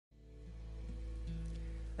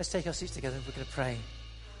Let's take our seats together and we're going to pray.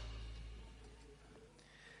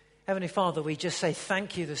 Heavenly Father, we just say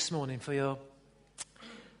thank you this morning for your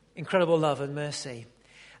incredible love and mercy.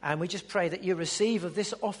 And we just pray that you receive of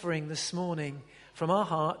this offering this morning from our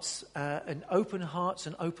hearts, and open hearts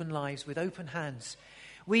and open lives with open hands.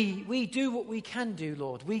 We do what we can do,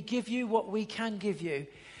 Lord. We give you what we can give you.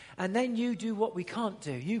 And then you do what we can't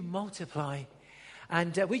do. You multiply.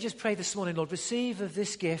 And we just pray this morning, Lord, receive of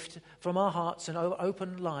this gift from our hearts and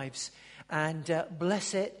open lives. And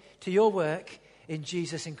bless it to your work. In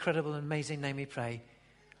Jesus' incredible and amazing name we pray.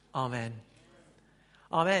 Amen.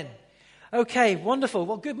 Amen. Okay, wonderful.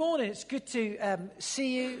 Well, good morning. It's good to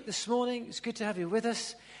see you this morning. It's good to have you with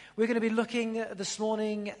us. We're going to be looking this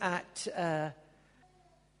morning at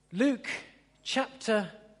Luke chapter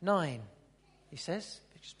 9. He says,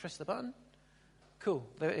 just press the button. Cool,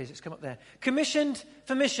 there it is. It's come up there. Commissioned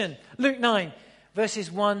for mission. Luke 9,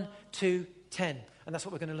 verses 1 to 10. And that's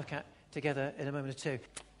what we're going to look at together in a moment or two.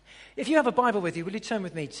 If you have a Bible with you, will you turn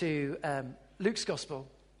with me to Luke's Gospel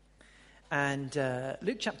and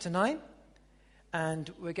Luke chapter 9.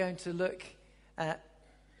 And we're going to look at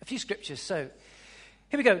a few scriptures. So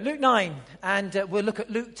here we go, Luke 9. And we'll look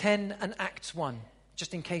at Luke 10 and Acts 1,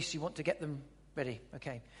 just in case you want to get them ready.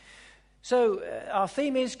 Okay. So our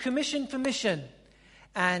theme is Commission for Mission.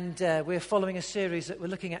 And we're following a series that we're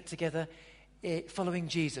looking at together, following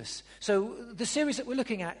Jesus. So the series that we're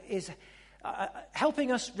looking at is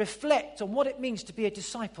helping us reflect on what it means to be a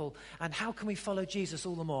disciple and how can we follow Jesus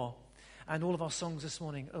all the more. And all of our songs this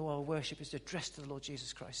morning, our worship is addressed to the Lord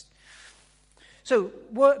Jesus Christ. So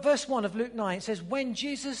verse 1 of Luke 9 says, when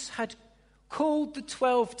Jesus had called the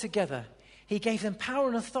 12 together, he gave them power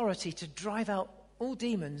and authority to drive out all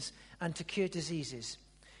demons and to cure diseases.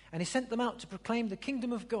 And he sent them out to proclaim the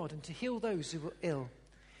kingdom of God and to heal those who were ill.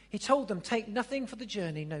 He told them, take nothing for the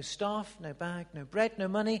journey, no staff, no bag, no bread, no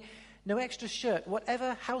money, no extra shirt.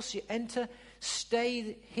 Whatever house you enter,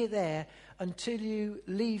 stay here there until you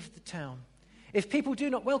leave the town. If people do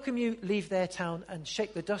not welcome you, leave their town and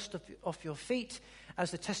shake the dust off your feet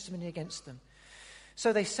as the testimony against them.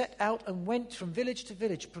 So they set out and went from village to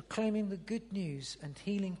village, proclaiming the good news and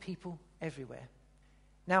healing people everywhere.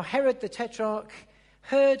 Now Herod the Tetrarch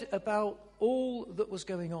heard about all that was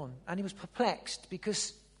going on, and he was perplexed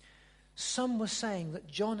because some were saying that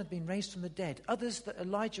John had been raised from the dead, others that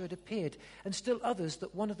Elijah had appeared, and still others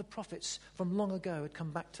that one of the prophets from long ago had come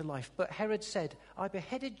back to life. But Herod said, I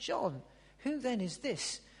beheaded John. Who then is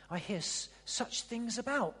this I hear such things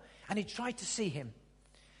about? And he tried to see him.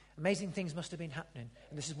 Amazing things must have been happening,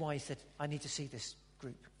 and this is why he said, I need to see this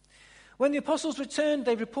group. When the apostles returned,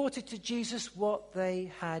 they reported to Jesus what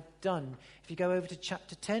they had done. If you go over to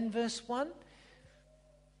chapter 10, verse 1,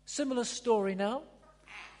 similar story now.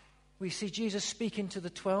 We see Jesus speaking to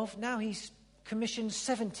the 12. Now he's commissioned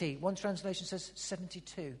 70. One translation says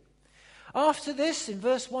 72. After this, in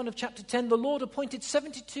verse 1 of chapter 10, the Lord appointed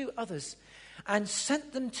 72 others and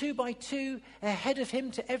sent them 2 by 2 ahead of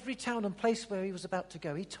him to every town and place where he was about to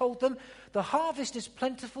go. He told them, the harvest is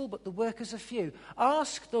plentiful, but the workers are few.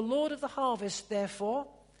 Ask the Lord of the harvest, therefore,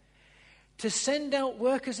 to send out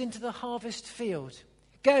workers into the harvest field.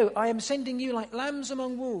 Go, I am sending you like lambs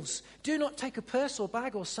among wolves. Do not take a purse or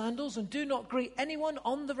bag or sandals, and do not greet anyone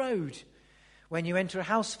on the road. When you enter a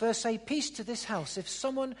house, first say, peace to this house. If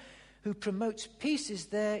someone who promotes peace is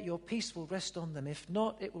there, your peace will rest on them. If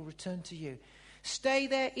not, it will return to you. Stay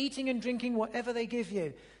there, eating and drinking whatever they give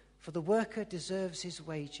you, for the worker deserves his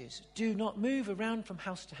wages. Do not move around from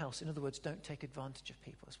house to house. In other words, don't take advantage of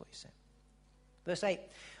people. That's what he said. Verse 8,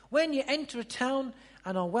 when you enter a town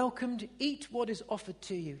and are welcomed, eat what is offered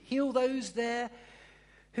to you. Heal those there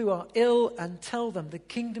who are ill and tell them the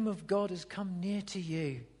kingdom of God has come near to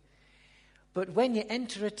you. But when you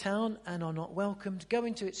enter a town and are not welcomed, go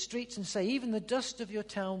into its streets and say, even the dust of your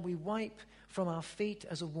town we wipe from our feet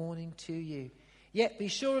as a warning to you. Yet be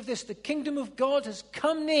sure of this, the kingdom of God has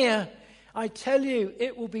come near. I tell you,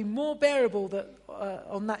 it will be more bearable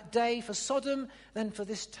on that day for Sodom than for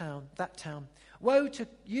that town. Woe to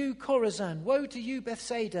you, Chorazin! Woe to you,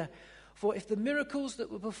 Bethsaida! For if the miracles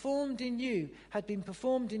that were performed in you had been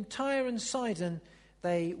performed in Tyre and Sidon,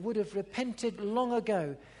 they would have repented long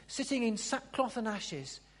ago, sitting in sackcloth and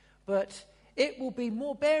ashes. But it will be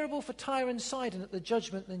more bearable for Tyre and Sidon at the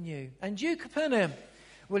judgment than you. And you, Capernaum,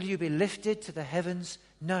 will you be lifted to the heavens?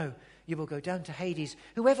 No, you will go down to Hades.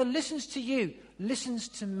 Whoever listens to you listens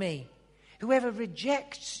to me. Whoever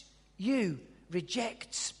rejects you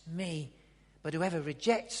rejects me. But whoever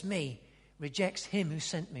rejects me rejects him who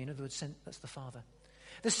sent me. In other words, that's the Father.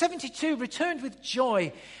 The 72 returned with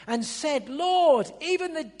joy and said, "Lord,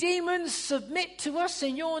 even the demons submit to us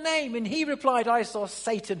in your name." And he replied, "I saw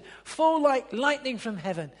Satan fall like lightning from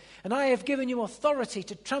heaven. And I have given you authority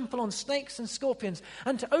to trample on snakes and scorpions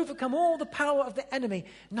and to overcome all the power of the enemy.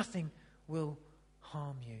 Nothing will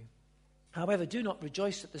harm you. However, do not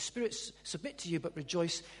rejoice that the spirits submit to you, but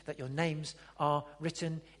rejoice that your names are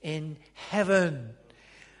written in heaven."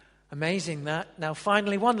 Amazing that. Now,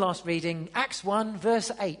 finally, one last reading. Acts 1, verse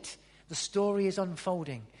 8. The story is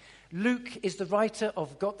unfolding. Luke is the writer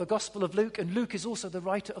of the Gospel of Luke, and Luke is also the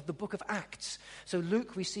writer of the book of Acts. So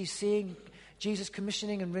Luke, we see seeing Jesus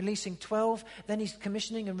commissioning and releasing 12. Then he's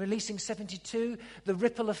commissioning and releasing 72. The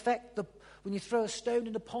ripple effect, when you throw a stone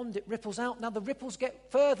in a pond, it ripples out. Now the ripples get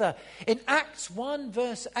further. In Acts 1,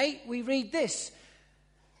 verse 8, we read this.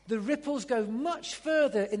 The ripples go much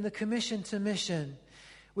further in the commission to mission.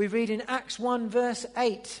 We read in Acts 1, verse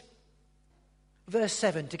 8, verse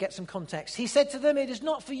 7, to get some context. He said to them, "It is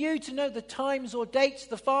not for you to know the times or dates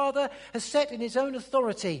the Father has set in his own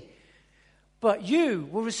authority, but you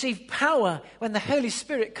will receive power when the Holy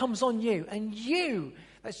Spirit comes on you. And you,"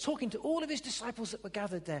 that's talking to all of his disciples that were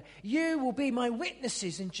gathered there, "you will be my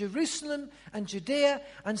witnesses in Jerusalem and Judea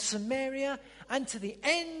and Samaria and to the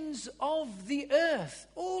ends of the earth."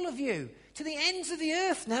 All of you, to the ends of the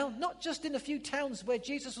earth now, not just in a few towns where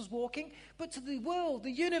Jesus was walking, but to the world,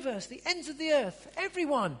 the universe, the ends of the earth,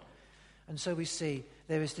 everyone. And so we see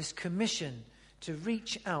there is this commission to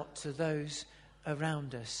reach out to those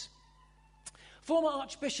around us. Former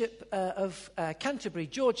Archbishop of Canterbury,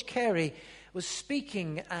 George Carey, was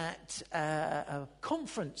speaking at a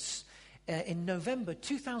conference in November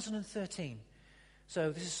 2013. So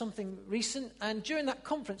this is something recent. And during that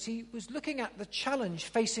conference, he was looking at the challenge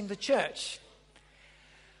facing the church.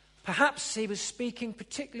 Perhaps he was speaking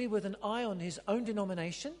particularly with an eye on his own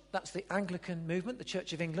denomination. That's the Anglican movement, the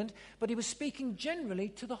Church of England. But he was speaking generally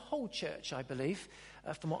to the whole church, I believe,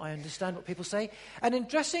 from what I understand, what people say. And in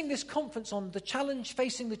addressing this conference on the challenge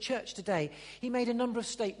facing the church today, he made a number of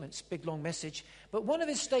statements, big long message. But one of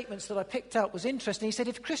his statements that I picked out was interesting. He said,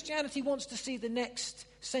 if Christianity wants to see the next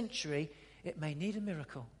century, it may need a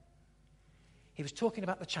miracle. He was talking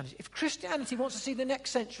about the challenge. If Christianity wants to see the next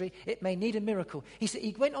century, it may need a miracle.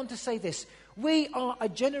 He went on to say this: we are a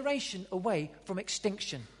generation away from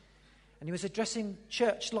extinction. And he was addressing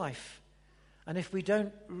church life. And if we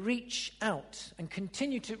don't reach out and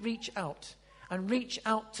continue to reach out and reach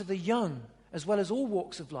out to the young as well as all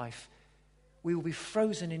walks of life, we will be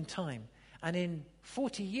frozen in time. And in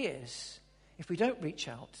 40 years, if we don't reach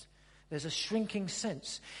out, there's a shrinking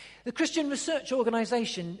sense. The Christian Research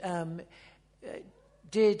Organization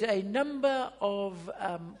did a number of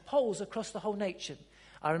polls across the whole nation.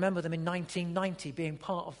 I remember them in 1990 being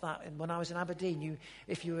part of that. And when I was in Aberdeen,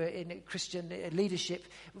 if you were in Christian leadership,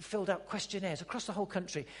 filled out questionnaires across the whole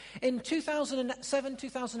country. In 2007,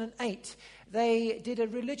 2008, they did a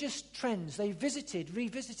religious trends. They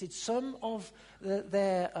revisited some of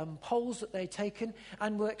their polls that they'd taken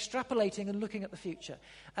and were extrapolating and looking at the future.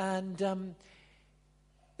 And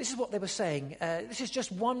this is what they were saying. This is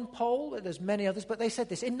just one poll. There's many others, but they said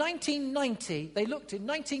this. In 1990,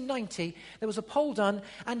 there was a poll done,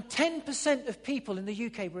 and 10% of people in the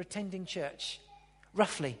UK were attending church.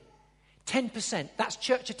 Roughly. 10%. That's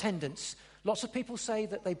church attendance. Lots of people say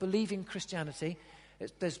that they believe in Christianity.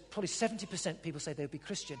 There's probably 70% people say they would be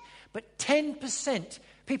Christian. But 10%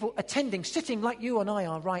 people attending, sitting like you and I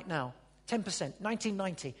are right now. 10%.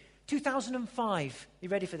 1990. 2005. You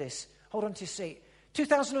ready for this? Hold on to your seat.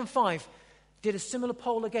 2005, did a similar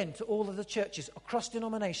poll again to all of the churches across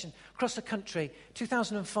denomination, across the country.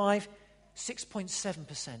 2005,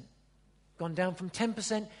 6.7%. Gone down from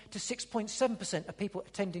 10% to 6.7% of people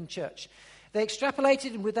attending church. They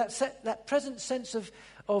extrapolated, and with that present sense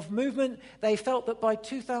of movement, they felt that by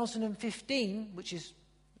 2015, which is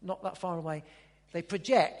not that far away, they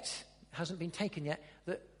project, hasn't been taken yet,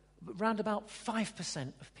 that around about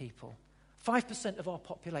 5% of people, 5% of our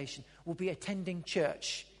population will be attending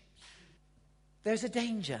church. There's a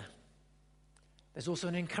danger. There's also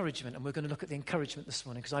an encouragement, and we're going to look at the encouragement this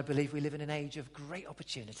morning because I believe we live in an age of great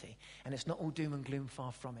opportunity, and it's not all doom and gloom,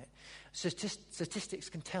 far from it. Statistics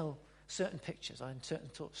can tell certain pictures and certain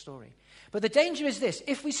story. But the danger is this: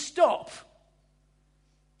 if we stop,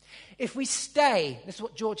 if we stay, this is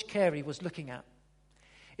what George Carey was looking at.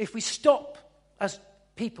 If we stop as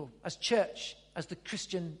people, as church, as the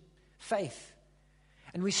Christian faith,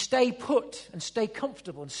 and we stay put and stay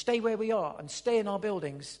comfortable and stay where we are and stay in our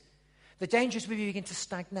buildings, the danger is we begin to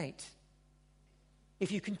stagnate.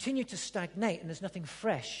 If you continue to stagnate and there's nothing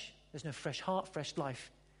fresh, there's no fresh heart, fresh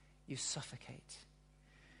life, you suffocate.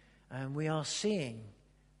 And we are seeing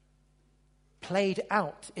played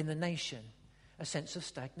out in the nation a sense of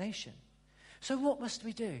stagnation. So what must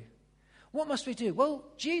we do? What must we do? Well,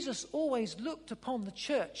 Jesus always looked upon the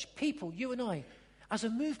church, people, you and I, as a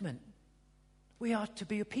movement. We are to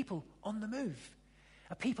be a people on the move,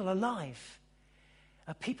 a people alive,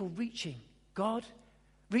 a people reaching God,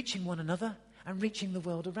 reaching one another, and reaching the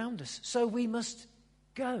world around us. So we must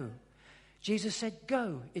go. Jesus said,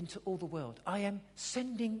 go into all the world. I am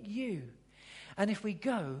sending you. And if we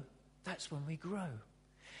go, that's when we grow.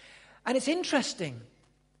 And it's interesting,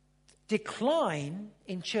 decline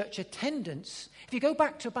in church attendance. If you go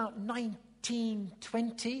back to about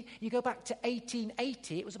 1920, you go back to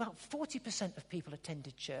 1880, it was about 40% of people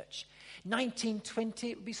attended church.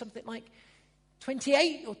 1920, it would be something like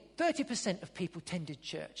 28 or 30% of people attended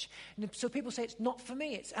church. And so people say, it's not for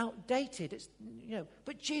me, it's outdated,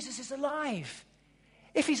 but Jesus is alive.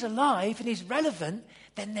 If he's alive and he's relevant,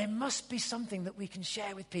 then there must be something that we can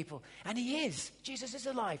share with people. And he is. Jesus is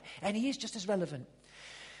alive, and he is just as relevant.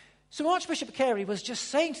 So Archbishop Carey was just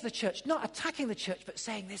saying to the church, not attacking the church, but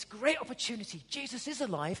saying there's great opportunity. Jesus is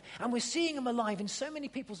alive, and we're seeing him alive in so many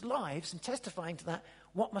people's lives and testifying to that.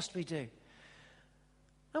 What must we do?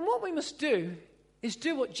 And what we must do is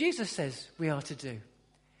do what Jesus says we are to do.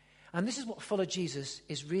 And this is what follow Jesus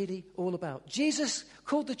is really all about. Jesus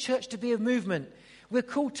called the church to be a movement. We're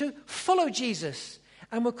called to follow Jesus,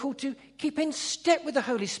 and we're called to keep in step with the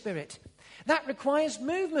Holy Spirit. That requires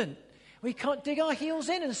movement. We can't dig our heels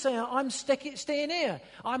in and say, I'm staying here.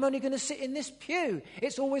 I'm only going to sit in this pew.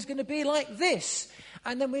 It's always going to be like this.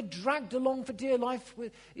 And then we're dragged along for dear life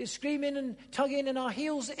with screaming and tugging and our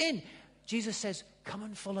heels in. Jesus says, come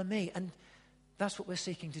and follow me. And that's what we're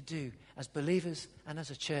seeking to do as believers and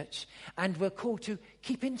as a church. And we're called to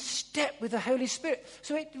keep in step with the Holy Spirit.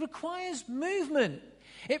 So it requires movement.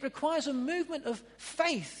 It requires a movement of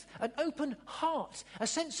faith, an open heart, a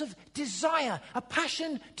sense of desire, a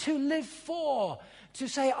passion to live for, to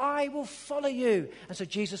say, I will follow you. And so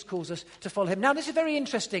Jesus calls us to follow him. Now, this is very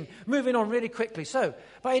interesting. Moving on really quickly. So,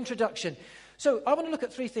 by introduction. So, I want to look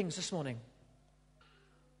at three things this morning.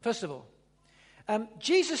 First of all,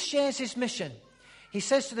 Jesus shares his mission. He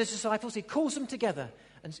says to the disciples, he calls them together,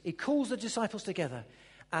 and he calls the disciples together.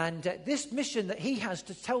 And this mission that he has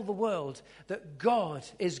to tell the world that God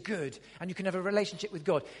is good and you can have a relationship with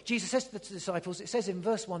God. Jesus says to the disciples, it says in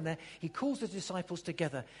verse 1 there, he calls the disciples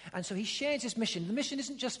together. And so he shares his mission. The mission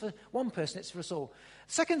isn't just for one person, it's for us all.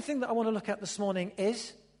 Second thing that I want to look at this morning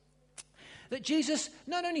is that Jesus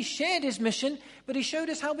not only shared his mission, but he showed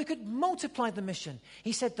us how we could multiply the mission.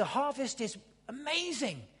 He said the harvest is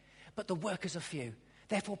amazing, but the workers are few.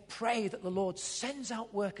 Therefore pray that the Lord sends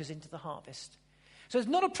out workers into the harvest. So it's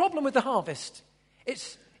not a problem with the harvest.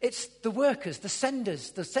 It's the workers, the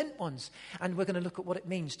senders, the sent ones. And we're going to look at what it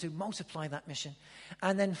means to multiply that mission.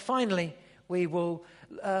 And then finally, we'll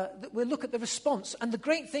look at the response. And the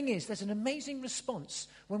great thing is there's an amazing response.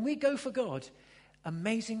 When we go for God,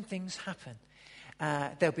 amazing things happen.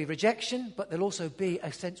 There'll be rejection, but there'll also be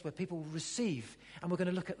a sense where people will receive. And we're going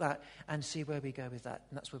to look at that and see where we go with that.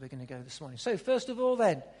 And that's where we're going to go this morning. So first of all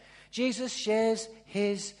then, Jesus shares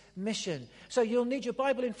his mission. So you'll need your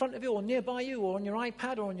Bible in front of you or nearby you or on your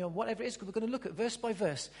iPad or on your whatever it is, because we're going to look at verse by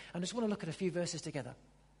verse. And I just want to look at a few verses together.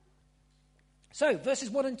 So verses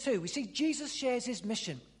 1 and 2, we see Jesus shares his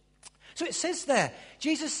mission. So it says there,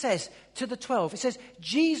 Jesus says to the 12, it says,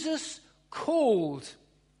 Jesus called.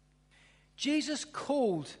 Jesus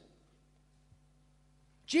called.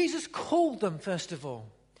 Jesus called them, first of all.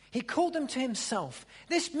 He called them to himself.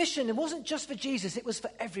 This mission, it wasn't just for Jesus, it was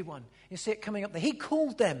for everyone. You see it coming up there. He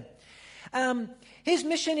called them. His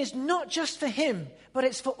mission is not just for him, but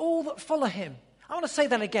it's for all that follow him. I want to say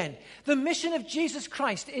that again. The mission of Jesus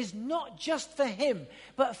Christ is not just for him,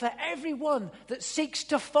 but for everyone that seeks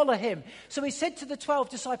to follow him. So he said to the 12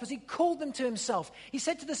 disciples, he called them to himself. He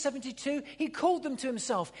said to the 72, he called them to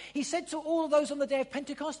himself. He said to all of those on the day of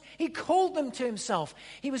Pentecost, he called them to himself.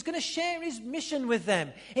 He was going to share his mission with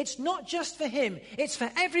them. It's not just for him. It's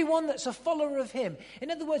for everyone that's a follower of him.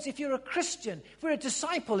 In other words, if you're a Christian, if we're a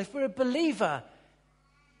disciple, if we're a believer,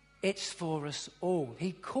 it's for us all.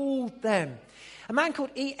 He called them. A man called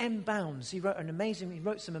E.M. Bounds, he wrote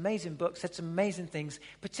some amazing books, said some amazing things,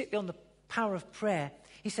 particularly on the power of prayer.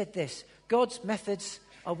 He said this, God's methods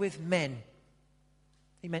are with men.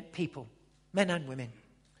 He meant people, men and women.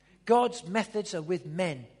 God's methods are with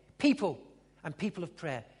men, people, and people of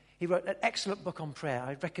prayer. He wrote an excellent book on prayer.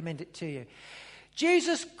 I recommend it to you.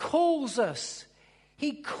 Jesus calls us.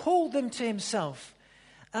 He called them to himself.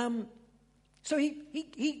 So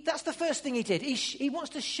that's the first thing he did. He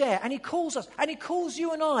wants to share, and he calls us, and he calls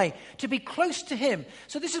you and I to be close to him.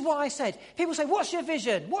 So this is what I said. People say, what's your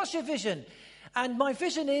vision? What's your vision? And my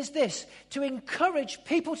vision is this, to encourage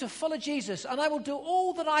people to follow Jesus. And I will do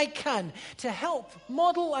all that I can to help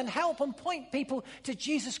model and help and point people to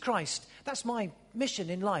Jesus Christ. That's my mission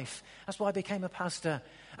in life. That's why I became a pastor.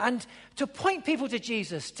 And to point people to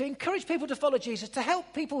Jesus, to encourage people to follow Jesus, to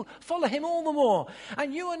help people follow him all the more.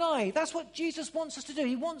 And you and I, that's what Jesus wants us to do.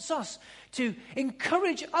 He wants us to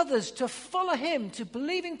encourage others to follow him, to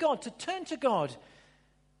believe in God, to turn to God.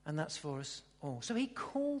 And that's for us all. So he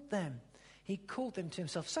called them. He called them to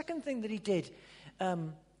himself. Second thing that he did,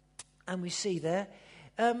 and we see there,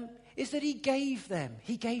 is that he gave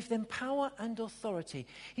them power and authority.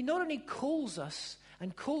 He not only calls us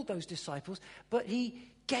and called those disciples, but he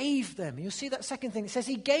gave them. You'll see that second thing. It says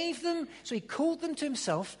he gave them, so he called them to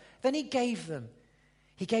himself, then he gave them.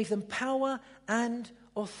 He gave them power and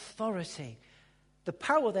authority. The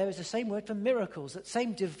power there is the same word for miracles, that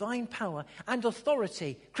same divine power and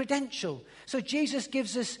authority, credential. So Jesus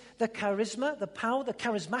gives us the charisma, the power, the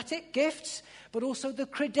charismatic gifts, but also the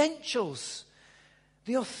credentials,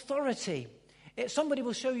 the authority. Somebody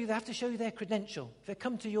will show you, they have to show you their credential. If they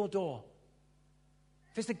come to your door,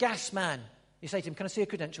 if it's the gas man, you say to him, "Can I see a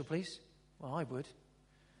credential, please?" Well, I would.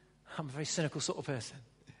 I'm a very cynical sort of person,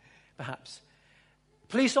 perhaps.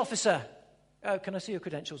 Police officer. "Can I see your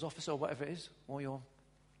credentials, officer," or whatever it is, or your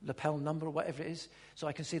lapel number or whatever it is, so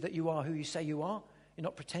I can see that you are who you say you are. You're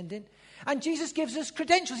not pretending. And Jesus gives us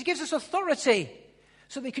credentials. He gives us authority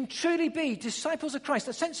so that we can truly be disciples of Christ,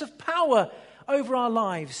 a sense of power over our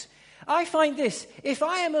lives. I find this, if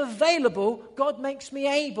I am available, God makes me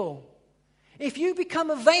able. If you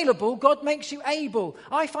become available, God makes you able.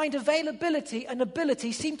 I find availability and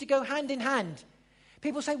ability seem to go hand in hand.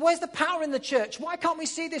 People say, "Where's the power in the church? Why can't we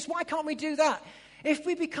see this? Why can't we do that?" If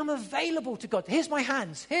we become available to God, here's my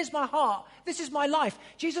hands, here's my heart, this is my life.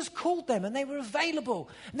 Jesus called them and they were available.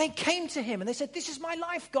 And they came to him and they said, "This is my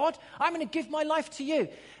life, God. I'm going to give my life to you."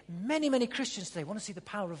 Many, many Christians today want to see the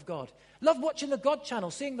power of God. Love watching the God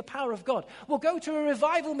channel, seeing the power of God. We'll go to a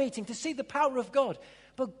revival meeting to see the power of God.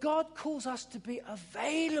 But God calls us to be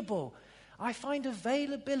available. I find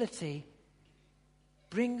availability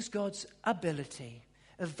brings God's ability.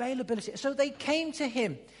 Availability. So they came to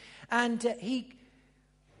him and he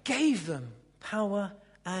gave them power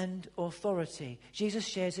and authority. Jesus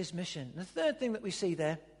shares his mission. The third thing that we see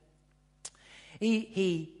there,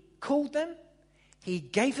 he called them, he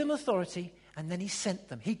gave them authority, and then he sent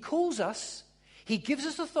them. He calls us, he gives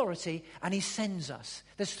us authority, and he sends us.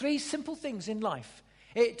 There's three simple things in life.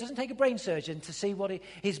 It doesn't take a brain surgeon to see what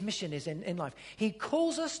his mission is in life. He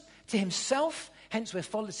calls us to himself, hence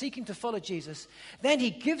we're seeking to follow Jesus. Then he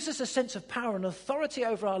gives us a sense of power and authority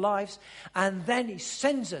over our lives, and then he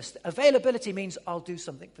sends us. Availability means, "I'll do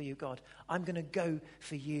something for you, God. I'm going to go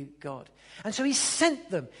for you, God." And so he sent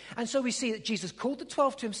them. And so we see that Jesus called the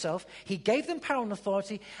 12 to himself, he gave them power and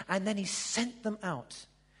authority, and then he sent them out.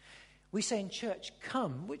 We say in church,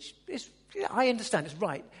 "Come," which is, I understand, it's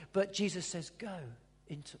right, but Jesus says, "Go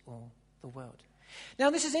into all the world." Now,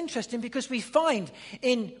 this is interesting because we find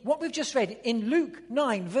in what we've just read, in Luke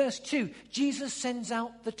 9, verse 2, Jesus sends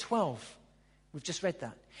out the 12. We've just read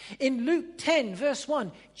that. In Luke 10, verse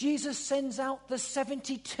 1, Jesus sends out the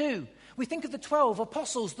 72. We think of the 12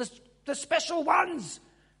 apostles, the special ones.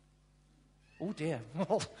 Oh, dear.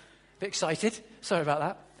 A bit excited. Sorry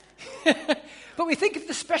about that. But we think of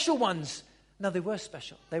the special ones. No, they were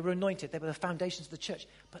special. They were anointed. They were the foundations of the church.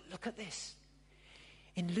 But look at this.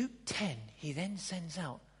 In Luke 10, he then sends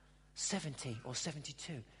out 70 or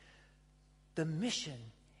 72. The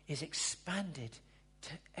mission is expanded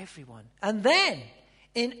to everyone. And then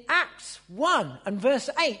in Acts 1 and verse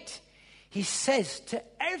 8, he says to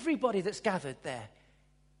everybody that's gathered there,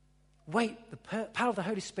 "Wait the power of the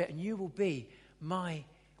Holy Spirit, and you will be my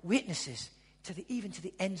witnesses even to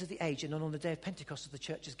the ends of the age." And on the day of Pentecost, as the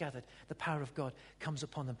church is gathered, the power of God comes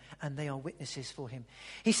upon them, and they are witnesses for him.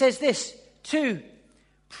 He says this, to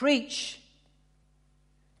preach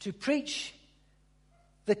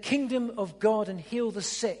the kingdom of God and heal the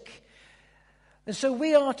sick. And so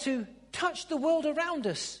we are to touch the world around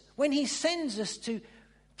us when he sends us to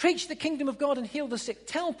preach the kingdom of God and heal the sick.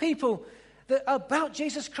 Tell people about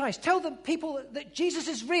Jesus Christ. Tell the people that Jesus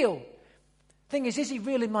is real. Thing is he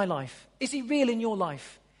real in my life? Is he real in your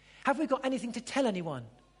life? Have we got anything to tell anyone?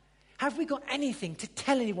 Have we got anything to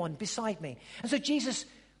tell anyone beside me? And so Jesus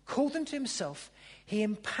called them to himself. He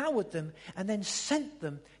empowered them and then sent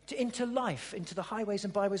them into life, into the highways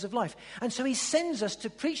and byways of life. And so he sends us to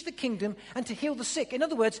preach the kingdom and to heal the sick. In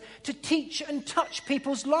other words, to teach and touch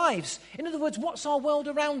people's lives. In other words, what's our world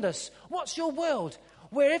around us? What's your world?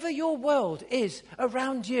 Wherever your world is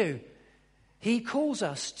around you, He calls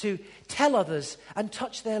us to tell others and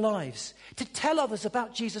touch their lives, to tell others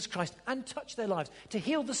about Jesus Christ and touch their lives, to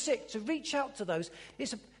heal the sick, to reach out to those.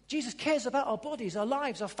 Jesus cares about our bodies, our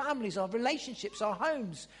lives, our families, our relationships, our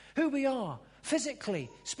homes, who we are, physically,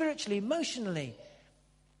 spiritually, emotionally.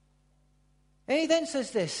 And he then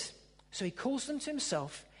says this, so he calls them to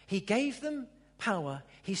himself, he gave them power,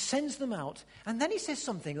 he sends them out, and then he says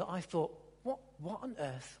something that I thought, what on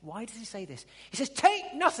earth? Why does he say this? He says,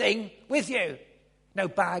 take nothing with you. No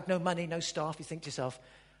bag, no money, no staff. You think to yourself,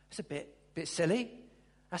 that's a bit silly.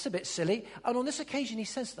 That's a bit silly. And on this occasion he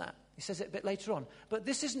says that. He says it a bit later on. But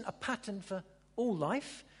this isn't a pattern for all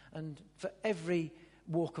life and for every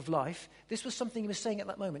walk of life. This was something he was saying at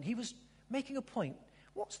that moment. He was making a point.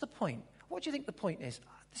 What's the point? What do you think the point is?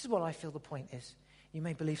 This is what I feel the point is. You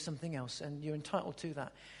may believe something else, and you're entitled to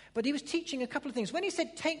that. But he was teaching a couple of things. When he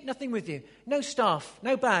said, take nothing with you, no staff,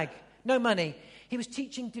 no bag, no money, he was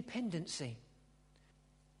teaching dependency.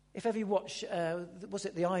 If ever you watch, was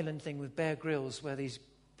it the island thing with Bear Grylls, where these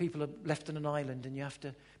people are left on an island and you have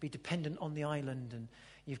to be dependent on the island and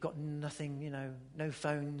you've got nothing, no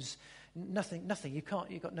phones, nothing. You've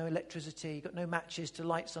got no electricity, you've got no matches to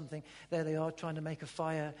light something. There they are trying to make a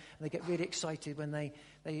fire, and they get really excited when they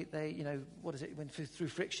what is it, when through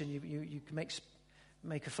friction you can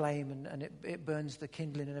make a flame and it burns the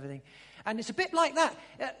kindling and everything. And it's a bit like that.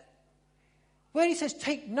 Where he says,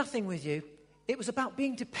 take nothing with you, it was about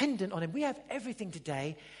being dependent on him. We have everything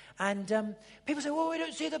today, and people say, well, we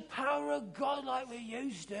don't see the power of God like we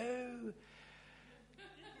used to.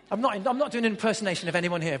 I'm not doing an impersonation of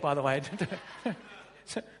anyone here, by the way.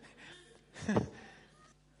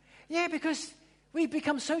 Yeah, because we've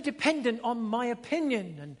become so dependent on my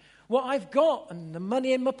opinion and what I've got and the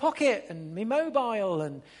money in my pocket and my mobile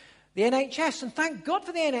and the NHS. And thank God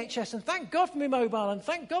for the NHS and thank God for my mobile and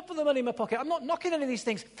thank God for the money in my pocket. I'm not knocking any of these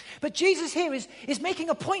things. But Jesus here is making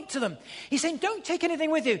a point to them. He's saying, don't take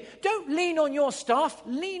anything with you. Don't lean on your staff.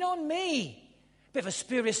 Lean on me. Bit of a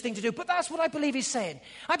spurious thing to do, but that's what I believe he's saying.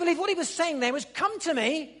 I believe what he was saying there was, come to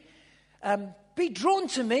me, be drawn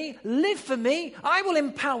to me, live for me, I will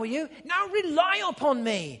empower you, now rely upon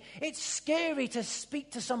me. It's scary to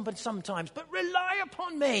speak to somebody sometimes, but rely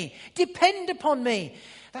upon me, depend upon me.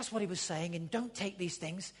 That's what he was saying, and don't take these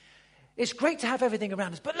things. It's great to have everything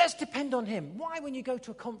around us, but let's depend on him. Why, when you go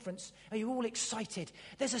to a conference, are you all excited?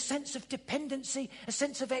 There's a sense of dependency, a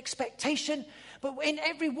sense of expectation. But in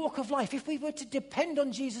every walk of life, if we were to depend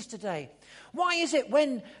on Jesus today, why is it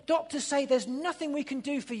when doctors say there's nothing we can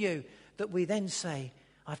do for you, that we then say,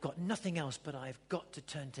 I've got nothing else, but I've got to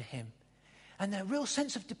turn to him? And the real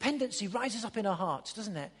sense of dependency rises up in our hearts,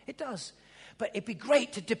 doesn't it? It does. But it'd be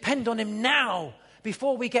great to depend on him now,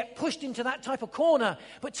 before we get pushed into that type of corner,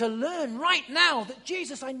 but to learn right now that,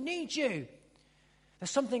 Jesus, I need you.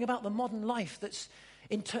 There's something about the modern life that's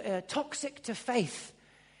toxic to faith.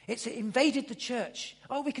 It's invaded the church.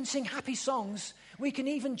 Oh, we can sing happy songs. We can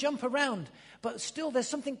even jump around. But still there's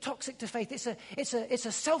something toxic to faith. It's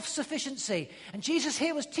a self-sufficiency. And Jesus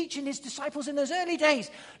here was teaching his disciples in those early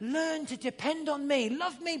days, learn to depend on me.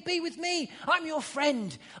 Love me, be with me. I'm your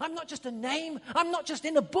friend. I'm not just a name. I'm not just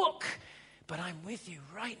in a book. But I'm with you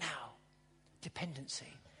right now. Dependency.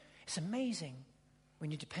 It's amazing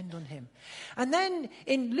when you depend on him. And then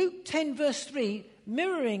in Luke 10 verse 3,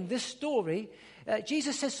 mirroring this story,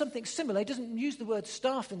 Jesus says something similar. He doesn't use the word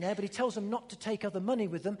staff in there, but he tells them not to take other money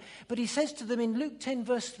with them. But he says to them in Luke 10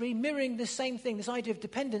 verse 3, mirroring this same thing, this idea of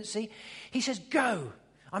dependency, he says, go,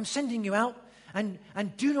 I'm sending you out, and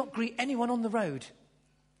do not greet anyone on the road.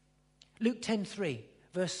 Luke 10:3,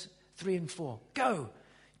 verse 3 and 4. Go.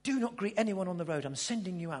 Do not greet anyone on the road. I'm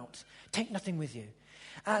sending you out. Take nothing with you.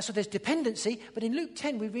 So there's dependency, but in Luke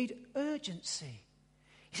 10 we read urgency.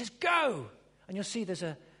 He says, go. And you'll see there's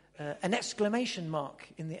an exclamation mark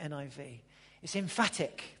in the NIV. It's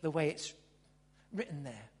emphatic, the way it's written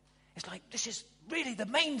there. It's like, this is really the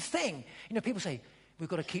main thing. People say, we've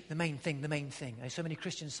got to keep the main thing, the main thing. So many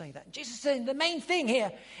Christians say that. And Jesus is saying the main thing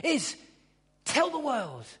here is tell the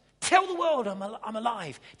world. Tell the world I'm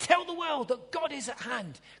alive. Tell the world that God is at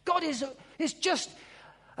hand. God is just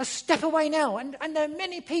a step away now. And there are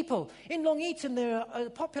many people. In Long Eaton, there are a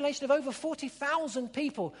population of over 40,000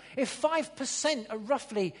 people. If 5% are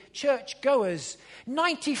roughly church goers,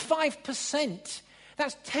 95%,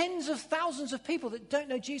 that's tens of thousands of people that don't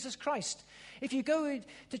know Jesus Christ. If you go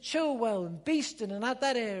to Chilwell and Beeston and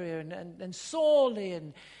that area and Sawley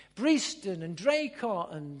and Breaston and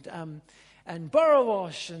Draycott and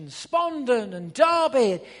Burrowash and Spondon and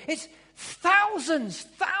Derby. It's thousands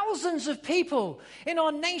of people in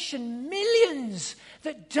our nation, millions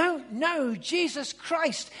that don't know Jesus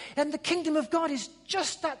Christ. And the kingdom of God is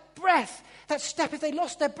just that breath that step if they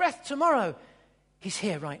lost their breath tomorrow. He's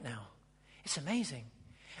here right now. It's amazing.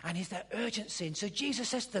 And he's that urgency. And so Jesus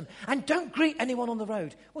says to them, and don't greet anyone on the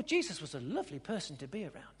road. Well, Jesus was a lovely person to be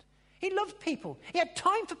around. He loved people. He had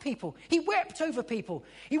time for people. He wept over people.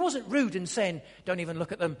 He wasn't rude and saying, don't even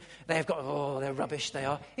look at them. They're rubbish, they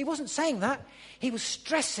are. He wasn't saying that. He was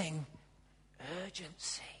stressing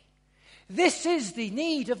urgency. This is the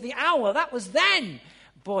need of the hour. That was then.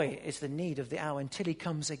 Boy, it's the need of the hour until he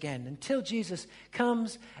comes again. Until Jesus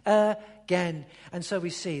comes again. And so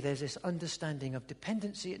we see there's this understanding of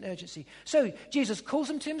dependency and urgency. So Jesus calls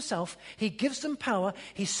them to himself. He gives them power.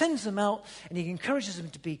 He sends them out. And he encourages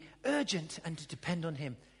them to be urgent and to depend on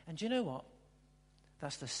him. And do you know what?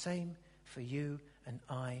 That's the same for you and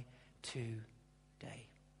I today.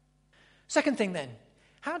 Second thing then.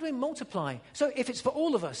 How do we multiply? So if it's for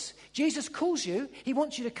all of us, Jesus calls you. He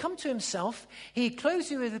wants you to come to himself. He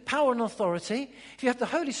clothes you with power and authority. If you have the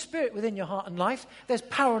Holy Spirit within your heart and life, there's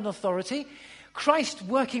power and authority. Christ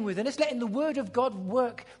working within us, letting the Word of God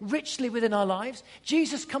work richly within our lives.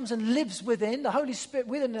 Jesus comes and lives within, the Holy Spirit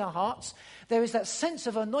within our hearts. There is that sense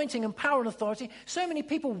of anointing and power and authority. So many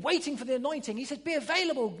people waiting for the anointing. He says, be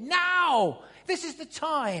available now. This is the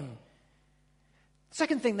time.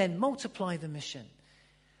 Second thing then, multiply the mission.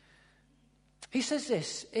 He says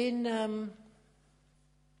this in, comes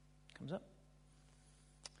up.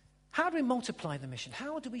 How do we multiply the mission?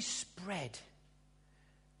 How do we spread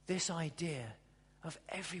this idea of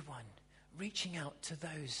everyone reaching out to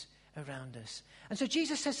those around us? And so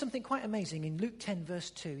Jesus says something quite amazing in Luke 10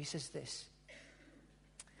 verse 2. He says this.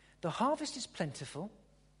 The harvest is plentiful.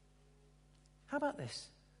 How about this?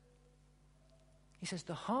 He says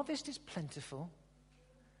the harvest is plentiful,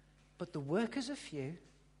 but the workers are few.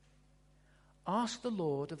 Ask the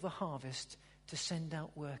Lord of the harvest to send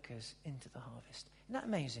out workers into the harvest. Isn't that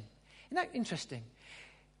amazing? Isn't that interesting?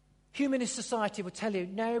 Humanist society will tell you,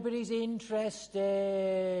 nobody's interested.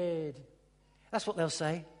 That's what they'll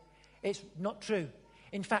say. It's not true.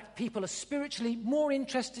 In fact, people are spiritually more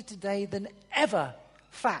interested today than ever.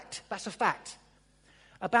 Fact. That's a fact.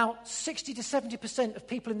 About 60 to 70% of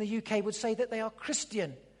people in the UK would say that they are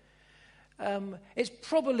Christian. It's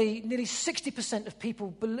probably nearly 60% of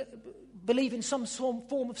people believe in some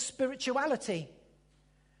form of spirituality.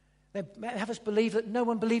 They have us believe that no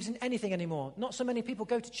one believes in anything anymore. Not so many people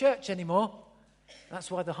go to church anymore.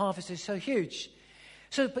 That's why the harvest is so huge.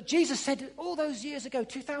 But Jesus said all those years ago,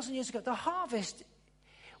 2,000 years ago, the harvest,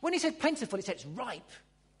 when he said plentiful, he said it's ripe.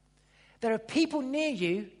 There are people near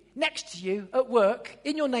you, next to you, at work,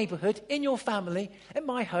 in your neighborhood, in your family, at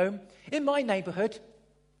my home, in my neighborhood,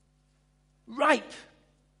 ripe,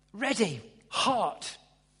 ready, heart.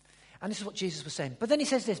 And this is what Jesus was saying. But then he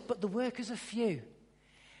says this, but the workers are few.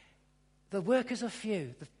 The workers are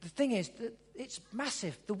few. The thing is, that it's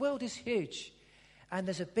massive. The world is huge. And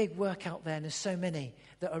there's a big work out there, and there's so many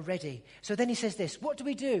that are ready. So then he says this, what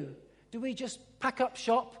do? Do we just pack up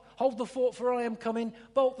shop, hold the fort for I am coming,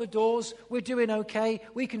 bolt the doors, we're doing okay,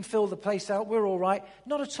 we can fill the place out, we're all right?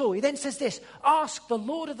 Not at all. He then says this, ask the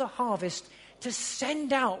Lord of the harvest to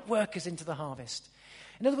send out workers into the harvest.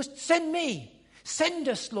 In other words, send me. Send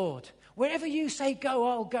us, Lord. Wherever you say go,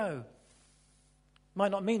 I'll go. Might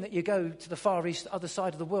not mean that you go to the far east, other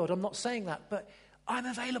side of the world. I'm not saying that. But I'm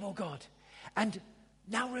available, God. And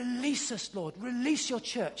now release us, Lord. Release your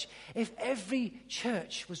church. If every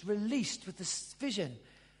church was released with this vision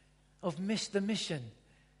of the mission,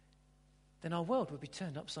 then our world would be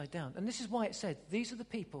turned upside down. And this is why it said, these are the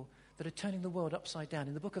people that are turning the world upside down.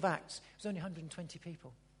 In the book of Acts, it was only 120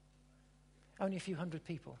 people. Only a few hundred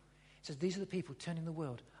people. It says these are the people turning the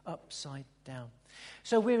world upside down.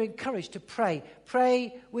 So we're encouraged to pray.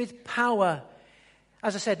 Pray with power.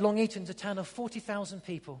 As I said, Long Eaton's a town of 40,000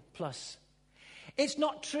 people plus. It's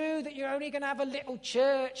not true that you're only going to have a little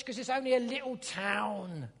church because it's only a little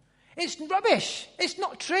town. It's rubbish. It's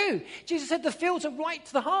not true. Jesus said the fields are ripe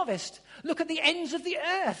to the harvest. Look at the ends of the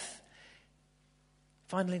earth.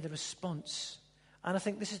 Finally, the response. And I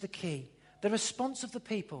think this is the key. The response of the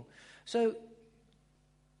people. So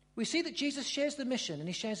we see that Jesus shares the mission, and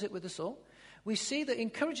he shares it with us all. We see that he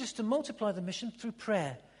encourages us to multiply the mission through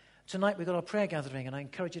prayer. Tonight we've got our prayer gathering, and I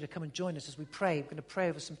encourage you to come and join us as we pray. We're going to pray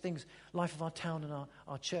over some things, life of our town and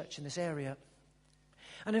our church in this area.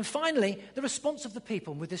 And then finally, the response of the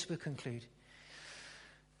people, and with this we'll conclude.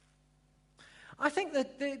 I think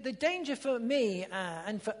that the danger for me,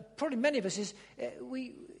 and for probably many of us, is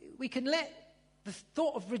we can let the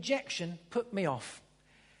thought of rejection put me off.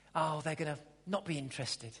 Oh, they're going to not be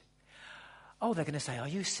interested. Oh, they're going to say, are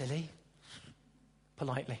you silly?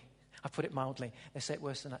 Politely. I put it mildly. They say it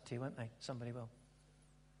worse than that to you, won't they? Somebody will.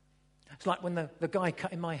 It's like when the guy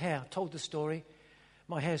cutting my hair, I told the story.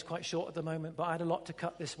 My hair's quite short at the moment, but I had a lot to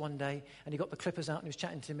cut this one day, and he got the clippers out and he was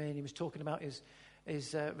chatting to me, and he was talking about his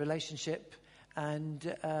relationship and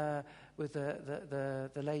with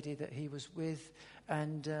the lady that he was with,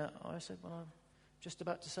 and I said, well, I'm just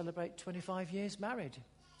about to celebrate 25 years married.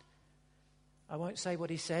 I won't say what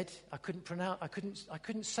he said. I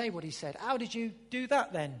couldn't say what he said. How did you do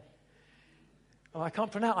that then? Oh, I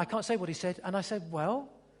can't say what he said. And I said, well,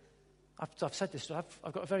 I've said this.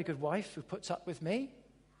 I've got a very good wife who puts up with me.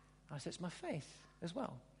 I said, it's my faith as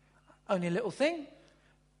well. Only a little thing,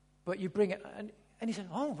 but you bring it. And he said,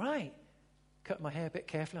 oh, right. Cut my hair a bit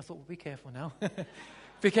carefully. I thought, well, be careful now.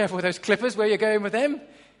 Be careful with those clippers, where you're going with them.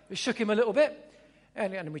 We shook him a little bit.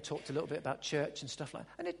 And then we talked a little bit about church and stuff like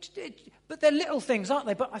that. But they're little things, aren't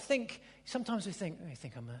they? But I think, sometimes we think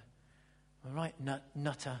I'm a right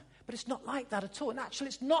nutter. But it's not like that at all. And actually,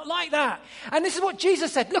 it's not like that. And this is what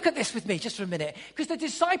Jesus said. Look at this with me just for a minute. Because the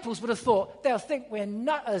disciples would have thought, they'll think we're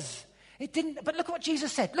nutters. It didn't. But look at what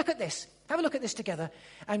Jesus said. Look at this. Have a look at this together.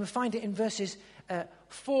 And we'll find it in verses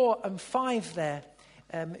 4 and 5 there.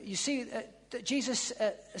 You see that Jesus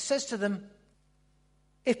says to them,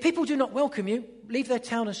 if people do not welcome you, leave their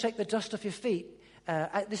town and shake the dust off your feet.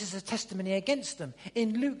 This is a testimony against them.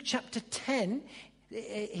 In Luke chapter 10,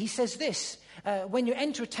 he says this, when you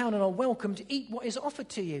enter a town and are welcomed, eat what is offered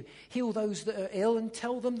to you. Heal those that are ill and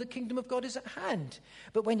tell them the kingdom of God is at hand.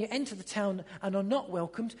 But when you enter the town and are not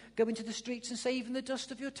welcomed, go into the streets and say, even the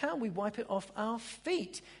dust of your town, we wipe it off our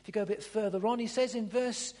feet. If you go a bit further on, he says in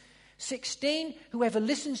verse 16, whoever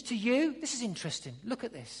listens to you, this is interesting, look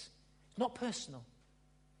at this, it's not personal.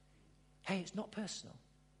 Hey, it's not personal.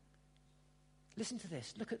 Listen to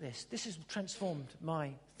this. Look at this. This has transformed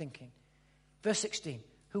my thinking. Verse 16.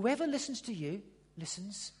 Whoever listens to you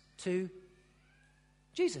listens to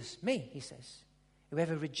Jesus, me, he says.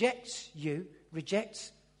 Whoever rejects you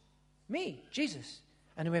rejects me, Jesus.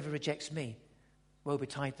 And whoever rejects me, woe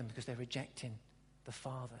betide them, because they're rejecting the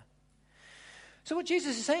Father. So what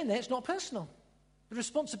Jesus is saying there, it's not personal. The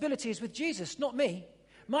responsibility is with Jesus, not me.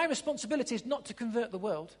 My responsibility is not to convert the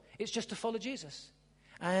world. It's just to follow Jesus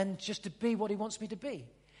and just to be what he wants me to be.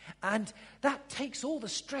 And that takes all the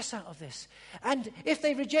stress out of this. And if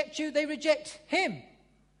they reject you, they reject him.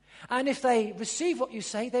 And if they receive what you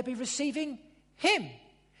say, they'll be receiving him.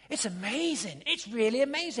 It's amazing. It's really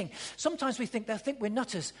amazing. Sometimes they'll think we're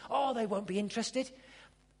nutters. Oh, they won't be interested.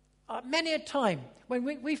 Many a time, when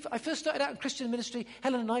I first started out in Christian ministry,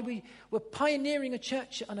 Helen and I, we were pioneering a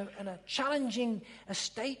church on a challenging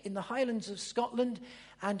estate in the Highlands of Scotland.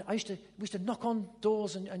 And we used to knock on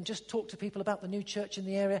doors and just talk to people about the new church in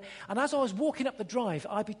the area. And as I was walking up the drive,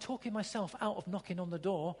 I'd be talking myself out of knocking on the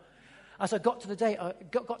door. As I got to the gate,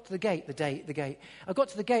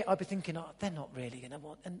 I'd be thinking, oh, they're not really going to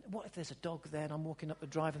want, and what if there's a dog there and I'm walking up the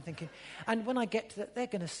drive and thinking, and when I get to that, they're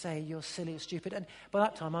going to say, you're silly or stupid. And by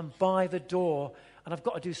that time, I'm by the door and I've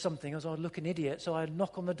got to do something, as I look an idiot, so I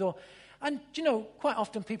knock on the door. And, quite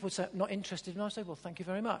often people would say, not interested, and I say, well, thank you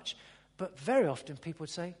very much. But very often people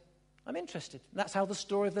would say, I'm interested. And that's how the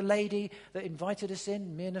story of the lady that invited us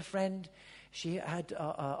in, me and a friend, she had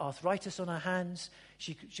arthritis on her hands.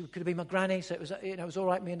 She could have been my granny, so it was all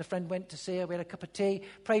right. Me and a friend went to see her. We had a cup of tea,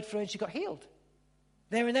 prayed for her, and she got healed.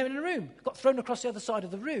 There in the room. Got thrown across the other side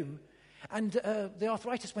of the room, and the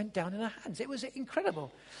arthritis went down in her hands. It was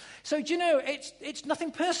incredible. So, it's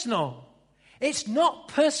nothing personal. It's not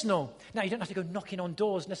personal. Now, you don't have to go knocking on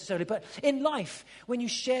doors necessarily, but in life, when you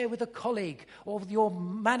share with a colleague or with your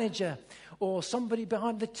manager or somebody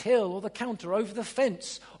behind the till or the counter, over the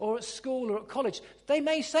fence or at school or at college, they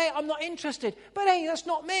may say, I'm not interested. But hey, that's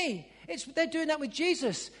not me. They're doing that with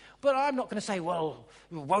Jesus. But I'm not going to say, well,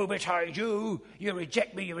 woe betide you. You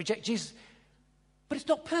reject me, you reject Jesus. But it's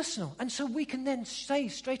not personal. And so we can then say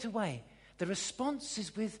straight away, the response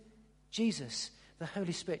is with Jesus, the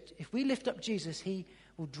Holy Spirit. If we lift up Jesus, he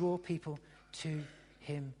will draw people to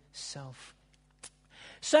himself.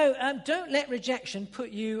 So don't let rejection put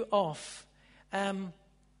you off.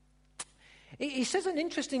 He says an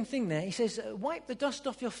interesting thing there. He says, wipe the dust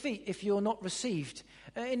off your feet if you're not received.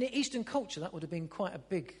 In the Eastern culture, that would have been quite a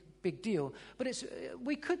big deal. But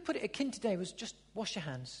we could put it akin today was just wash your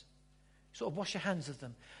hands. Sort of wash your hands of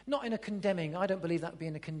them. Not in a condemning, I don't believe that would be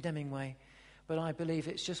in a condemning way. But I believe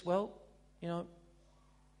it's just, the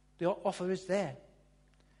offer is there.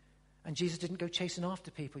 And Jesus didn't go chasing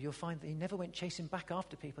after people. You'll find that he never went chasing back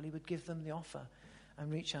after people. He would give them the offer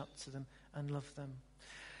and reach out to them and love them.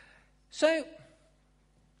 So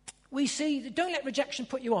we see, don't let rejection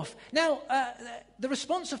put you off. Now, the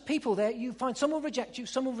response of people there, you find some will reject you,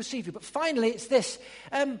 some will receive you. But finally, it's this.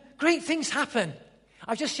 Great things happen.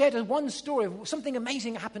 I've just shared one story of something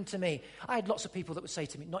amazing happened to me. I had lots of people that would say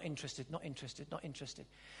to me, not interested, not interested, not interested.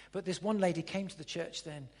 But this one lady came to the church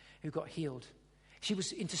then who got healed. She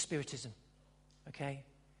was into spiritism, okay?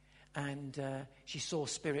 And she saw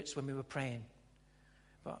spirits when we were praying.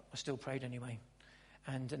 But I still prayed anyway.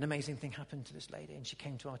 And an amazing thing happened to this lady, and she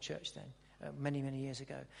came to our church then, many, many years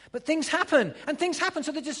ago. But things happen, and things happen.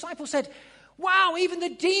 So the disciples said, wow, even the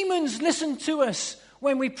demons listen to us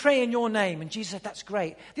when we pray in your name. And Jesus said, that's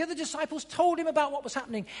great. The other disciples told him about what was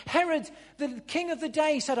happening. Herod, the king of the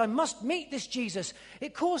day, said, I must meet this Jesus.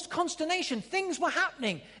 It caused consternation. Things were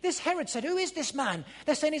happening. This Herod said, who is this man?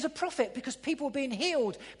 They're saying he's a prophet because people were being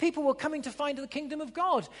healed. People were coming to find the kingdom of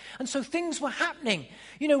God. And so things were happening.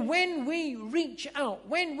 You know, when we reach out,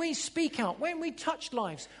 when we speak out, when we touch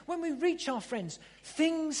lives, when we reach our friends,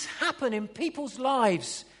 things happen in people's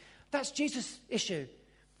lives. That's Jesus' issue.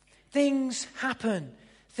 Things happen.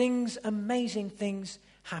 Amazing things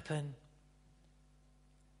happen.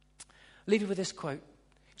 Leave you with this quote.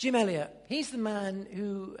 Jim Elliot, he's the man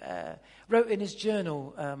who wrote in his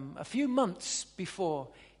journal a few months before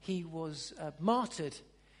he was martyred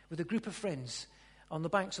with a group of friends on the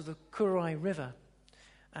banks of the Kurai River.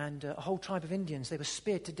 And a whole tribe of Indians, they were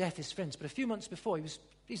speared to death, his friends. But a few months before,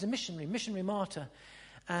 he's a missionary martyr.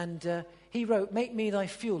 And he wrote, make me thy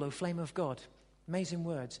fuel, O flame of God. Amazing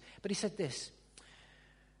words. But he said this,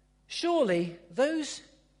 surely those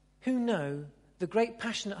who know the great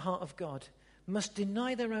passionate heart of God must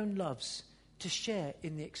deny their own loves to share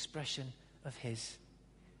in the expression of his.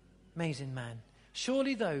 Amazing man.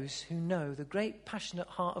 Surely those who know the great passionate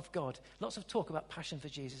heart of God, lots of talk about passion for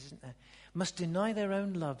Jesus, isn't there, must deny their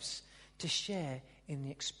own loves to share in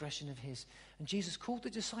the expression of his. And Jesus called the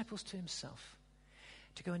disciples to himself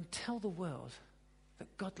to go and tell the world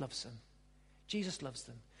that God loves them. Jesus loves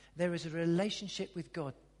them. There is a relationship with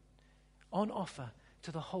God on offer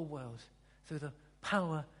to the whole world through the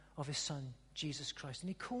power of his Son, Jesus Christ. And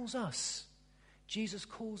he calls us, Jesus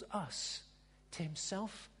calls us to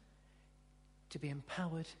himself to be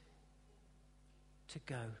empowered to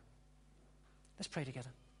go. Let's pray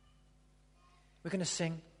together. We're going to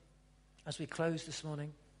sing as we close this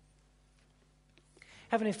morning.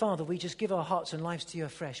 Heavenly Father, we just give our hearts and lives to you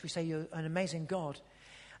afresh. We say you're an amazing God.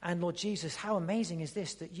 And Lord Jesus, how amazing is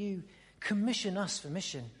this that you commission us for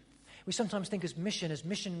mission. We sometimes think as mission as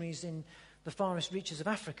missionaries in the farthest reaches of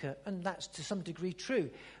Africa, and that's to some degree true.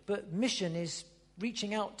 But mission is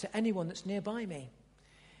reaching out to anyone that's nearby me.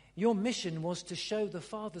 Your mission was to show the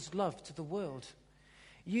Father's love to the world.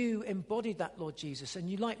 You embodied that, Lord Jesus, and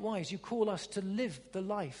you likewise, you call us to live the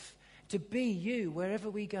life, to be you wherever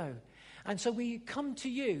we go. And so we come to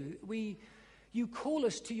you. You call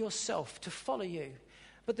us to yourself, to follow you.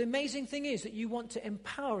 But the amazing thing is that you want to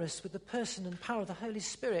empower us with the person and power of the Holy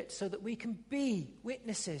Spirit so that we can be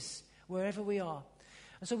witnesses wherever we are.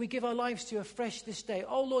 And so we give our lives to you afresh this day.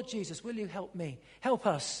 Oh, Lord Jesus, will you help me? Help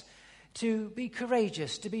us to be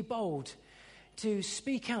courageous, to be bold, to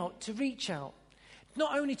speak out, to reach out.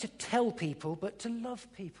 Not only to tell people, but to love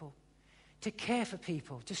people, to care for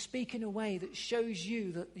people, to speak in a way that shows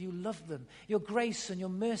you that you love them. Your grace and your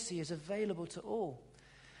mercy is available to all.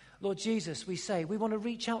 Lord Jesus, we say, we want to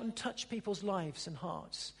reach out and touch people's lives and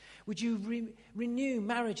hearts. Would you renew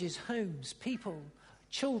marriages, homes, people,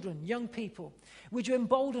 children, young people? Would you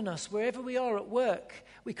embolden us wherever we are at work?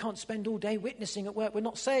 We can't spend all day witnessing at work. We're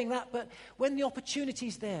not saying that, but when the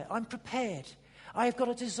opportunity's there, I'm prepared. I've got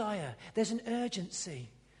a desire. There's an urgency.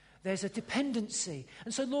 There's a dependency.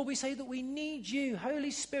 And so, Lord, we say that we need you,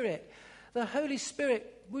 Holy Spirit. The Holy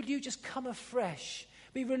Spirit, would you just come afresh?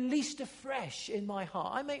 Be released afresh in my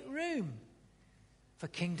heart. I make room for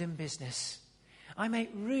kingdom business. I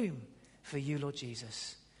make room for you, Lord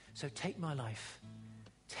Jesus. So take my life,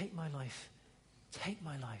 take my life, take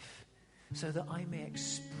my life, so that I may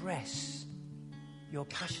express your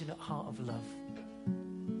passionate heart of love.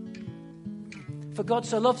 For God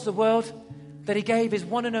so loves the world that he gave his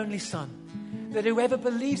one and only Son, that whoever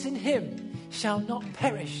believes in him shall not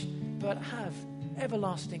perish, but have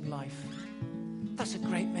everlasting life. That's a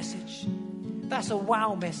great message. That's a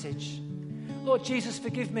wow message. Lord Jesus,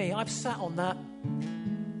 forgive me. I've sat on that.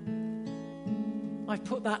 I've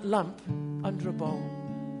put that lump under a bowl.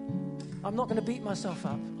 I'm not going to beat myself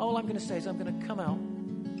up. All I'm going to say is I'm going to come out.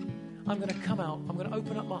 I'm going to come out. I'm going to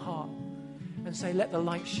open up my heart and say, let the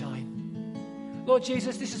light shine. Lord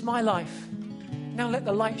Jesus, this is my life. Now let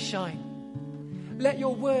the light shine. Let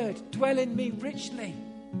your word dwell in me richly.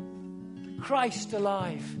 Christ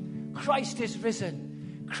alive. Christ is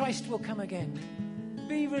risen. Christ will come again.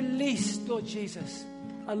 Be released, Lord Jesus,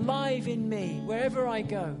 alive in me wherever I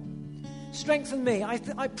go, Strengthen me.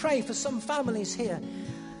 I pray for some families here,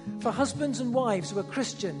 for husbands and wives who are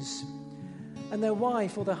Christians and their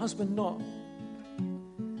wife or their husband not,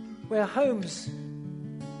 where homes,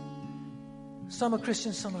 some are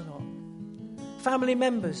Christians, some are not. Family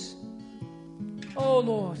members. Oh,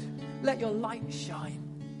 Lord, let your light shine.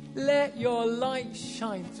 Let your light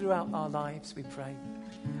shine throughout our lives, we pray.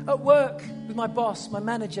 At work, with my boss, my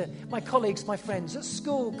manager, my colleagues, my friends. At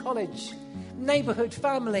school, college, neighborhood,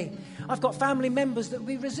 family. I've got family members that will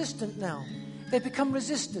be resistant now. They've become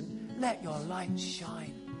resistant. Let your light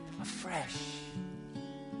shine afresh.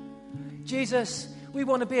 Jesus, we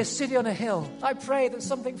want to be a city on a hill. I pray that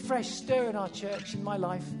something fresh stir in our church, in my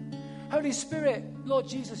life. Holy Spirit, Lord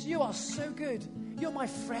Jesus, you are so good. You're my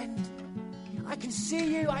friend. I can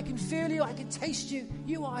see you, I can feel you, I can taste you.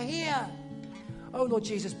 You are here. Oh, Lord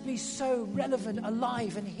Jesus, be so relevant,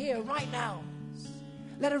 alive, and here right now.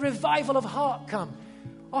 Let a revival of heart come.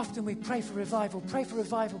 Often we pray for revival,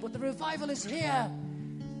 but the revival is here.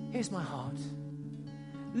 Here's my heart.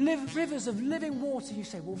 Rivers of living water, you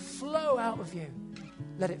say, will flow out of you.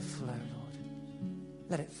 Let it flow, Lord.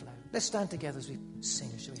 Let it flow. Let's stand together as we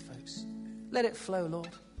sing, shall we, folks? Let it flow, Lord.